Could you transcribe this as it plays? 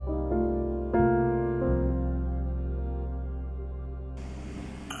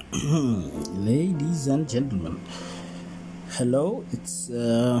Ladies and gentlemen, hello. It's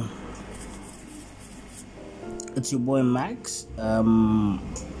your boy Max. We're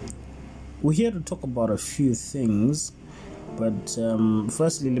here to talk about a few things, but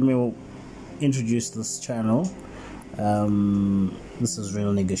firstly, let me introduce this channel. This is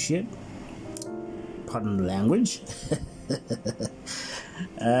Real Nigga Shit. Pardon the language.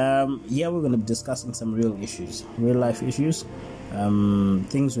 We're gonna be discussing some real issues, real life issues,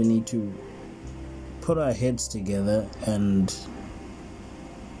 things we need to put our heads together and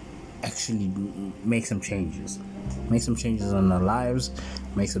actually make some changes in our lives,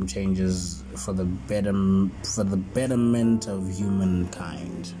 make some changes for the betterment of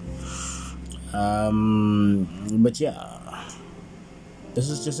humankind. But yeah, this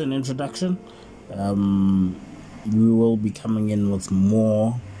is just an introduction. We will be coming in with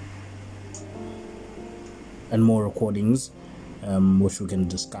more and more recordings, which we can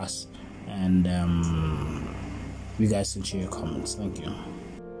discuss, and you guys can share your comments. Thank you.